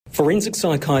Forensic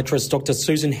psychiatrist Dr.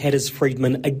 Susan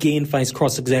Hadders-Friedman again faced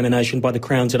cross-examination by the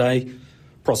Crown today.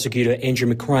 Prosecutor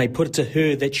Andrew McRae put it to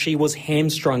her that she was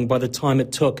hamstrung by the time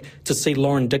it took to see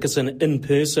Lauren Dickason in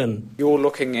person. You're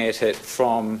looking at it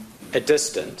from a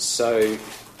distance, so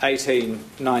 18,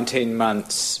 19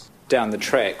 months down the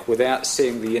track, without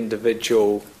seeing the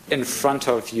individual in front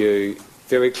of you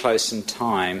very close in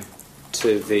time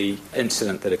to the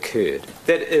incident that occurred.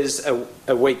 That is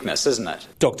a weakness, isn't it?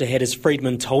 Dr.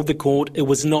 Hadders-Friedman told the court it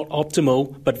was not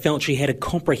optimal, but felt she had a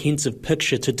comprehensive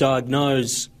picture to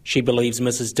diagnose. She believes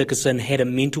Mrs. Dickason had a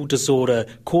mental disorder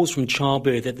caused from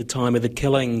childbirth at the time of the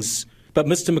killings. But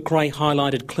Mr. McRae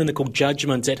highlighted clinical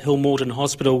judgments at Hill Morton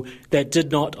Hospital that did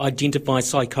not identify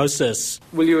psychosis.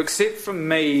 Will you accept from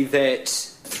me that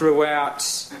throughout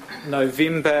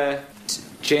November,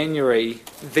 January,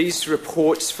 these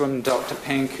reports from Dr.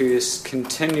 Pankhurst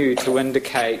continue to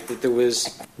indicate that there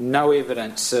was no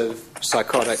evidence of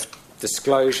psychotic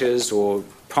disclosures or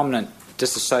prominent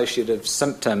dissociative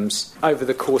symptoms over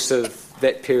the course of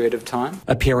that period of time?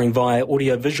 Appearing via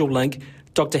audiovisual link,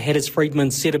 Dr.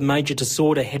 Hadders-Friedman said a major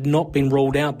disorder had not been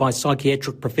ruled out by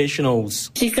psychiatric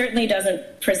professionals. She certainly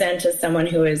doesn't present as someone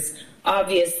who is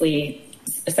obviously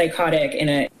psychotic in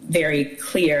a very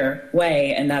clear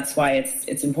way, and that's why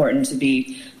it's important to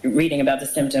be reading about the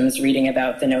symptoms, reading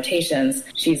about the notations.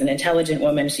 She's an intelligent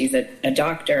woman, she's a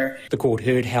doctor. The court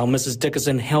heard how Mrs.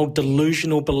 Dickason held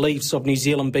delusional beliefs of New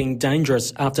Zealand being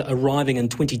dangerous after arriving in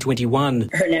 2021.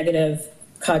 Her negative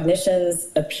cognitions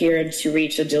appeared to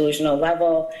reach a delusional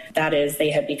level. That is,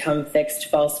 they had become fixed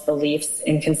false beliefs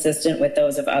inconsistent with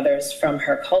those of others from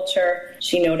her culture.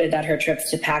 She noted that her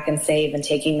trips to Pack and Save and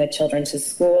taking the children to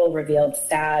school revealed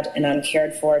sad and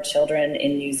uncared for children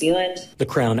in New Zealand. The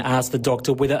Crown asked the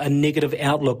doctor whether a negative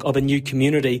outlook of a new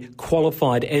community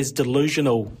qualified as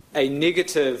delusional. A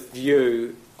negative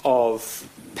view of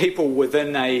people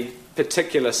within a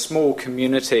particular small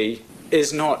community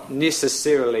is not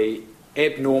necessarily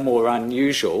abnormal or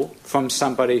unusual from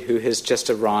somebody who has just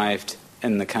arrived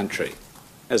in the country,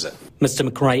 is it? Mr.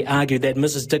 McRae argued that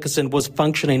Mrs. Dickason was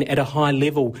functioning at a high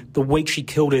level the week she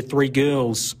killed her 3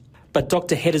 girls. But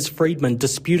Dr. Hadders-Friedman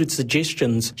disputed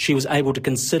suggestions she was able to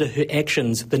consider her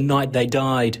actions the night they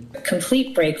died. A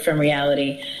complete break from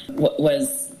reality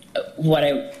was what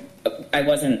I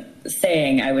wasn't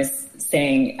saying. I was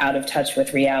saying out of touch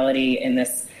with reality in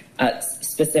this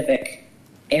specific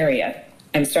area.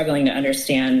 I'm struggling to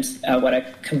understand what a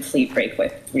complete break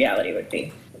with reality would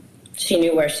be. She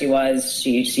knew where she was.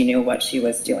 She knew what she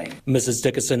was doing. Mrs.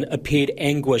 Dickason appeared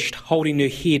anguished, holding her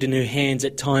head in her hands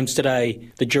at times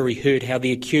today. The jury heard how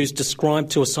the accused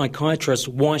described to a psychiatrist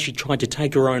why she tried to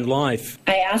take her own life.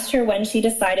 I asked her when she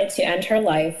decided to end her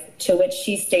life, to which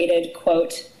she stated,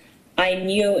 quote, "I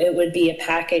knew it would be a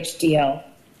package deal.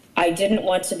 I didn't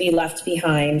want to be left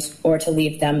behind or to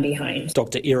leave them behind."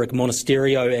 Dr. Eric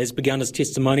Monasterio has begun his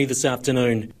testimony this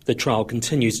afternoon. The trial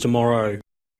continues tomorrow.